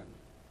opinion.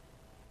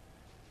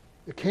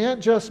 It can't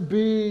just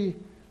be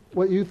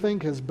what you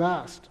think is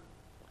best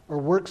or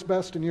works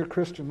best in your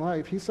Christian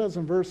life. He says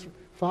in verse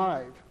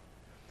 5,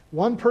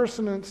 one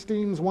person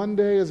esteems one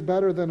day as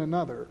better than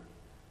another,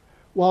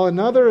 while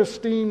another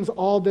esteems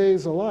all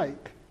days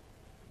alike.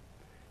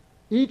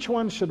 Each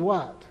one should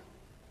what?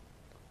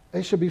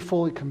 They should be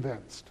fully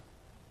convinced.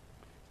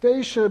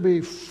 They should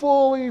be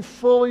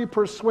fully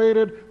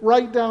persuaded,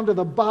 right down to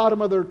the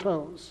bottom of their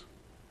toes,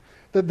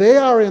 that they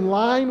are in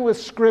line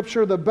with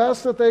Scripture the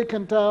best that they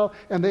can tell,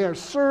 and they are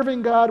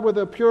serving God with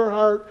a pure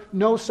heart,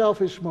 no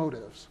selfish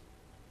motives.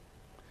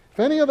 If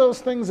any of those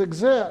things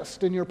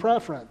exist in your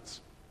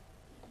preference,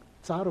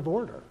 it's out of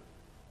order,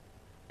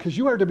 because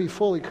you are to be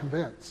fully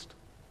convinced,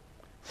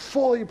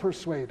 fully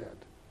persuaded,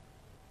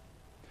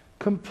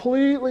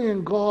 completely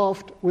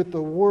engulfed with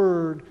the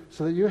Word,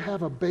 so that you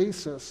have a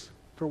basis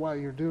for why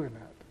you're doing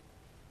it.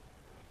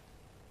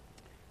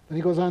 And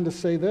he goes on to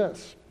say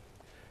this: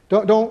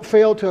 don't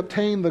fail to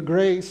obtain the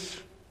grace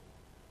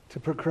to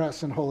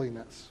progress in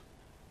holiness.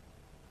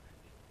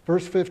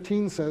 Verse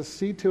 15 says,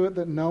 see to it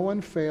that no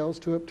one fails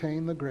to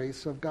obtain the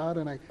grace of God.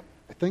 And I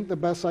think the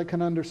best I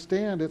can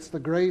understand, it's the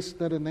grace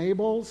that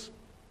enables,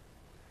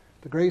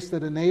 The grace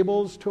that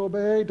enables to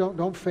obey.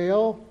 Don't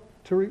fail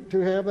to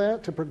have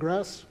that, to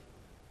progress.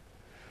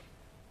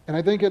 And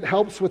I think it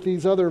helps with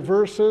these other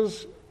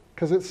verses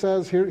because it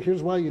says,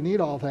 here's why you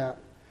need all that.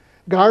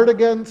 Guard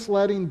against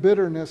letting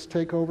bitterness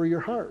take over your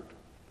heart.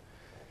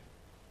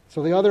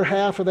 So the other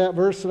half of that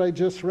verse that I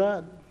just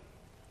read.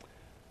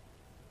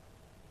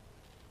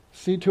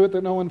 See to it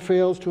that no one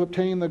fails to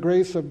obtain the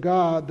grace of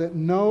God, that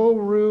no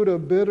root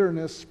of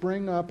bitterness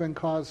spring up and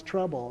cause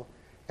trouble,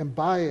 and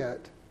by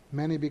it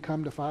many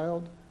become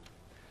defiled.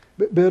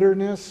 But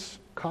bitterness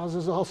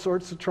causes all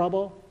sorts of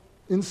trouble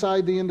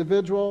inside the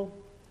individual,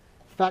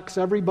 affects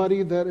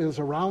everybody that is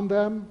around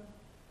them.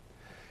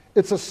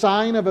 It's a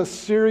sign of a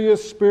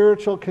serious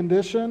spiritual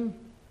condition.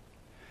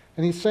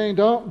 And he's saying,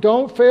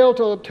 don't fail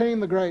to obtain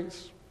the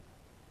grace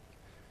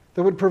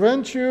that would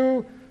prevent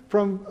you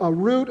from a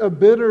root of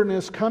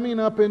bitterness coming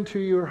up into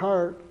your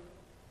heart,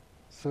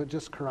 so it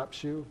just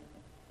corrupts you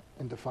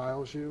and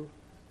defiles you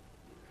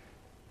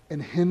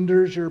and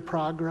hinders your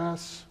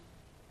progress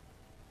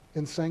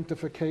in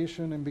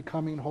sanctification and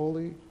becoming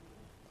holy.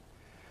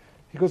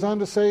 He goes on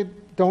to say,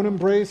 don't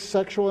embrace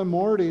sexual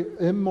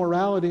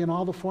immorality in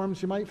all the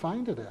forms you might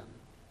find it in.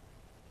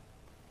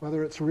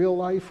 Whether it's real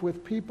life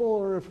with people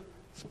or if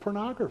it's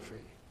pornography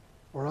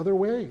or other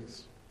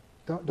ways.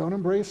 Don't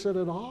embrace it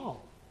at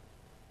all.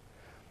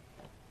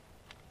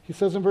 He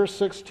says in verse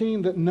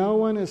 16 that no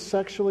one is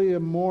sexually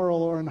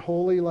immoral or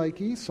unholy like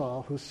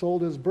Esau, who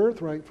sold his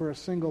birthright for a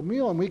single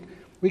meal. And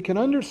we can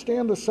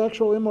understand the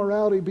sexual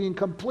immorality being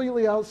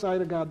completely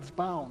outside of God's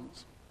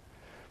bounds.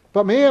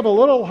 But may have a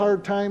little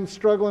hard time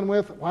struggling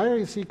with, why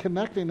is he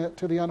connecting it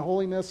to the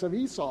unholiness of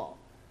Esau?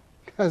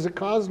 Because it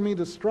caused me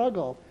to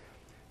struggle.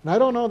 And I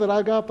don't know that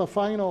I got the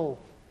final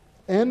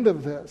end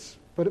of this,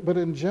 but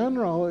in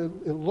general,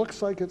 it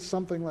looks like it's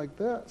something like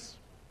this.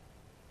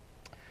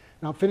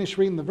 Now, I'll finish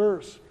reading the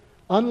verse.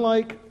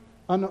 Unlike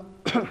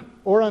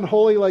or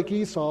unholy like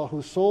Esau,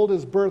 who sold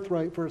his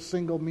birthright for a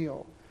single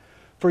meal.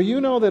 For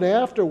you know that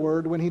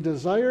afterward, when he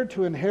desired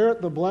to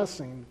inherit the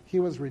blessing, he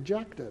was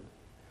rejected.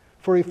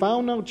 For he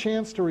found no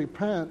chance to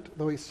repent,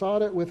 though he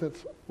sought it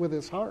with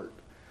his heart.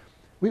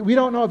 We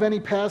don't know of any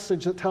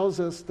passage that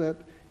tells us that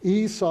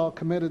Esau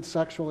committed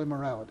sexual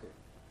immorality.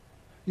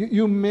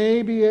 You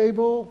may be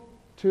able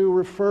to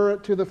refer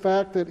it to the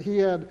fact that he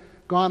had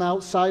gone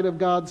outside of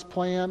God's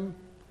plan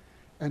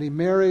and he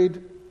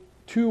married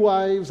 2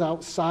 wives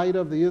outside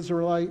of the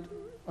Israelite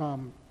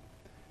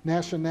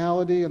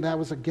nationality, and that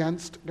was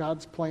against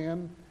God's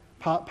plan.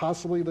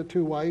 Possibly the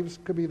 2 wives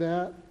could be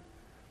that.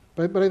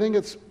 But I think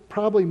it's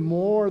probably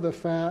more the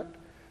fact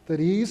that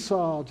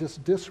Esau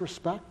just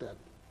disrespected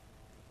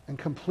and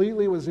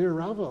completely was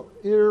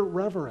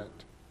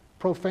irreverent,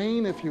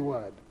 profane, if you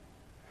would,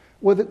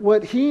 with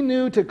what he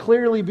knew to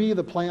clearly be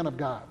the plan of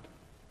God.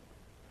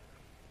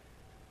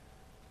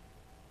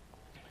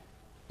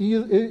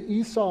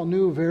 Esau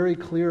knew very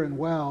clear and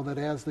well that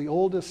as the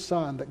oldest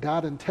son, that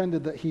God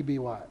intended that he be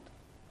what?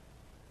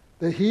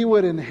 That he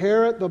would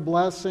inherit the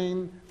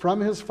blessing from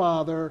his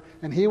father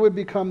and he would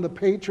become the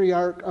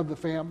patriarch of the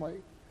family.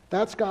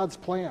 That's God's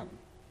plan.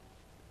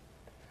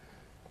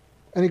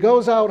 And he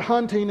goes out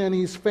hunting and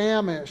he's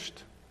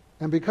famished.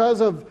 And because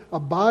of a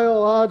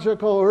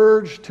biological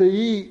urge to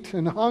eat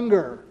and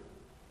hunger,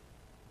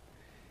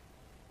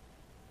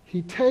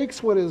 he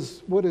takes what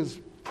is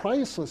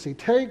priceless. He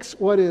takes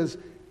what is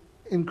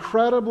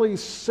incredibly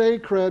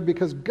sacred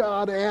because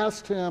God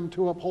asked him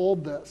to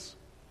uphold this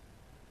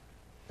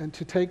and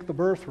to take the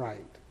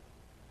birthright.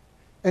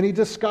 And he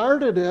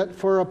discarded it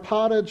for a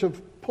pottage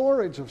of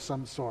porridge of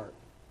some sort.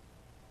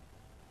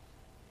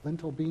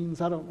 Lentil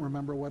beans, I don't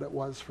remember what it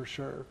was for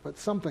sure, but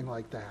something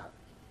like that.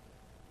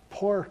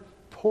 Poor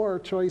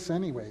choice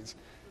anyways.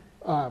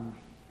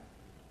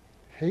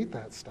 Hate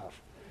that stuff.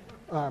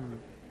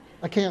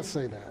 I can't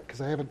say that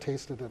because I haven't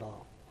tasted it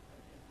all.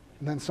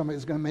 And then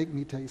somebody's going to make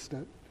me taste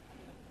it.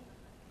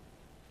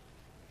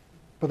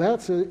 But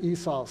that's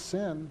Esau's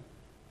sin.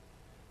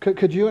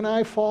 Could you and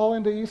I fall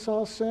into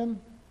Esau's sin?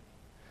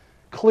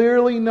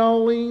 Clearly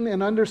knowing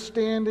and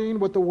understanding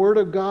what the Word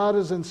of God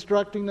is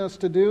instructing us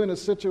to do in a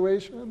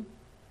situation,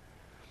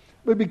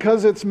 but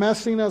because it's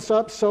messing us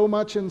up so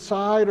much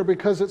inside or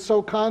because it's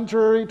so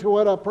contrary to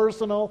what a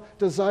personal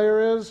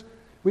desire is,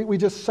 we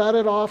just set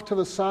it off to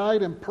the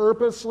side and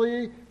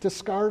purposely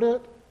discard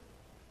it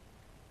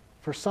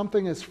for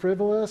something as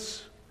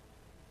frivolous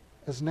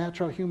as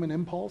natural human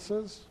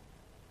impulses?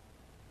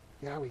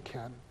 Yeah, we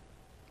can.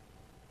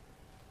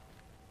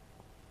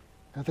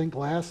 I think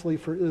lastly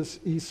for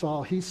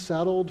Esau, he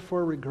settled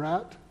for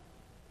regret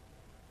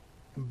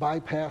and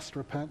bypassed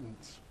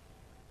repentance.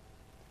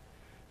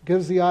 It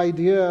gives the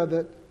idea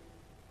that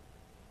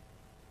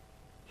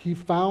he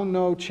found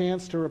no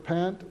chance to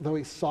repent, though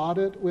he sought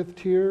it with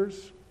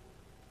tears.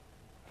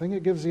 I think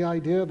it gives the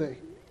idea that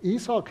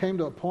Esau came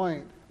to a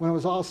point when it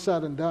was all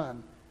said and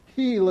done,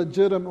 he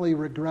legitimately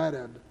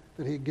regretted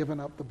that he had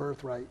given up the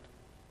birthright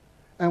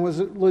and was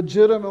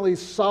legitimately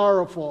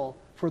sorrowful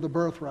for the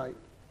birthright.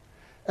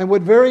 and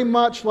would very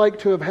much like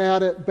to have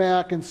had it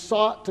back and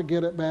sought to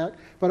get it back,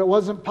 but it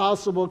wasn't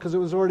possible because it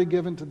was already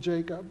given to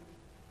Jacob.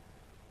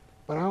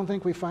 But I don't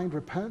think we find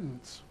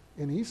repentance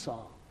in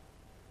Esau.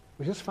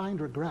 We just find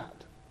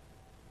regret.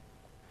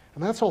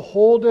 And that's a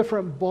whole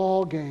different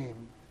ball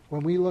game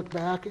when we look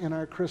back in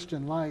our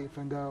Christian life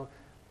and go,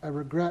 I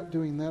regret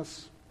doing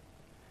this,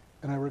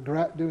 and I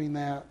regret doing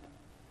that,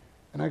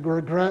 and I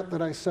regret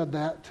that I said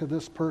that to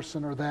this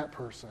person or that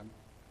person.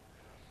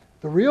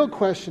 The real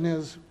question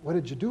is, what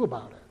did you do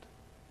about it?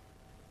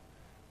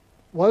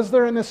 Was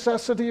there a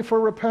necessity for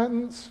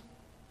repentance?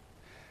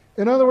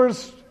 In other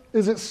words,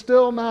 is it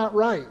still not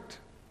right?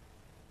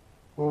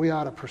 Well, we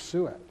ought to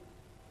pursue it.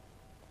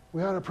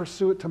 We ought to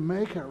pursue it to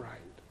make it right.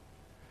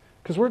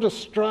 Because we're to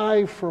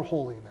strive for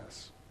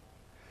holiness.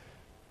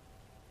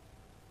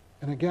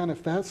 And again,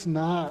 if that's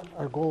not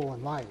our goal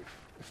in life,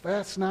 if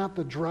that's not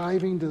the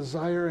driving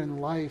desire in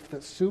life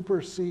that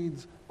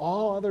supersedes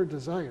all other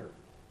desire,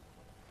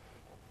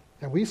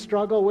 and we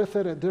struggle with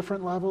it at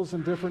different levels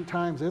and different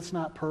times, it's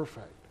not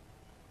perfect.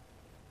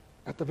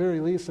 At the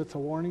very least, it's a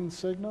warning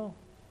signal,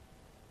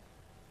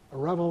 a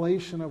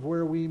revelation of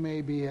where we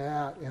may be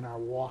at in our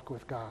walk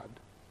with God,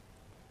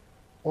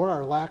 or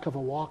our lack of a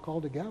walk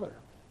altogether.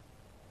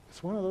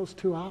 It's one of those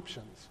two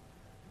options.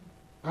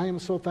 I am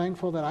so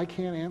thankful that I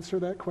can't answer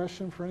that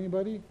question for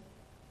anybody,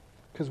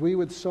 because we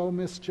would so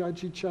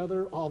misjudge each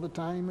other all the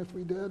time if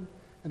we did,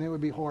 and it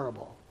would be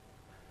horrible.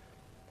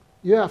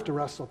 You have to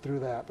wrestle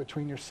through that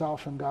between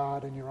yourself and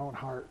God and your own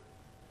heart.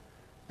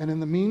 And in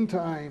the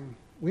meantime,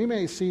 we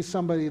may see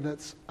somebody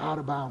that's out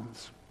of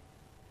bounds.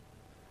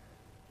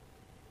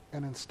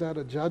 And instead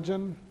of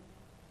judging,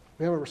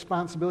 we have a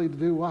responsibility to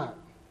do what?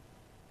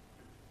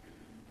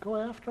 Go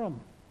after them.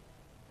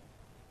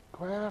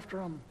 Go after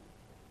them.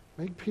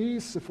 Make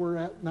peace if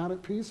we're not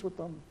at peace with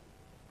them.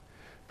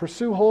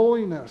 Pursue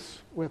holiness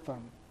with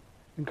them.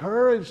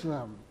 Encourage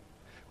them.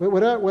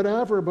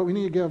 Whatever, but we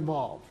need to get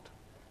involved.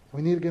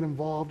 We need to get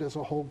involved as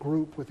a whole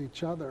group with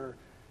each other,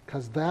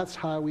 because that's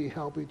how we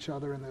help each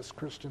other in this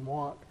Christian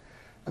walk.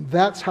 And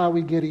that's how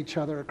we get each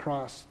other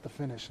across the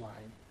finish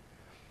line.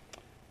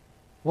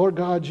 Lord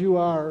God, you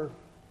are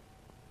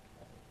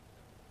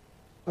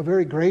a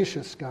very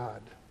gracious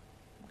God,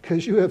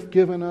 because you have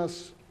given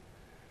us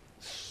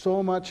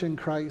so much in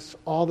Christ,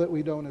 all that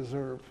we don't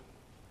deserve.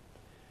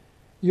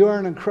 You are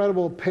an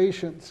incredible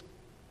patience,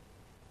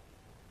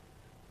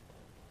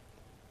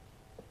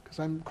 because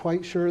I'm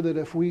quite sure that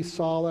if we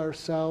saw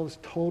ourselves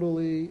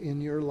totally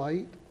in your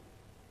light,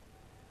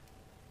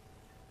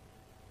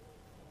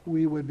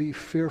 we would be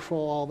fearful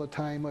all the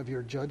time of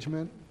your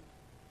judgment.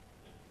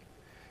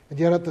 And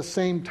yet at the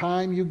same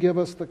time, you give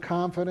us the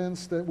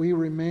confidence that we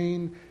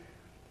remain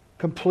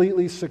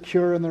completely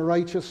secure in the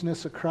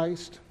righteousness of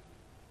Christ.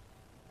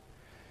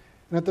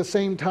 And at the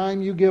same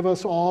time, you give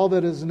us all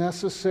that is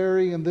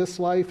necessary in this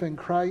life in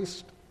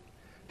Christ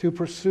to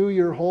pursue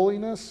your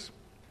holiness.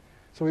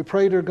 So we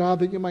pray, dear God,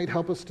 that you might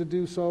help us to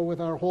do so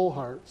with our whole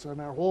hearts and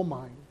our whole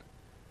mind.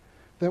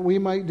 That we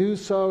might do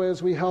so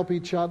as we help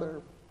each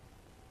other.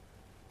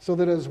 So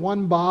that as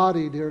one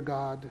body, dear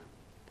God,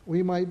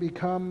 we might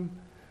become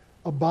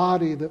a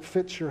body that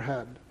fits your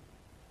head.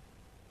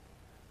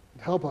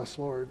 Help us,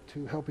 Lord,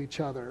 to help each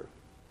other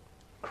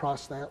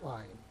cross that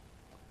line.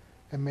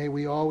 And may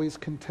we always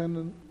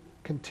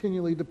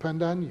continually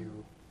depend on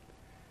you.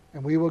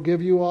 And we will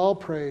give you all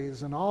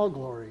praise and all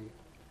glory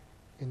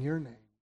in your name.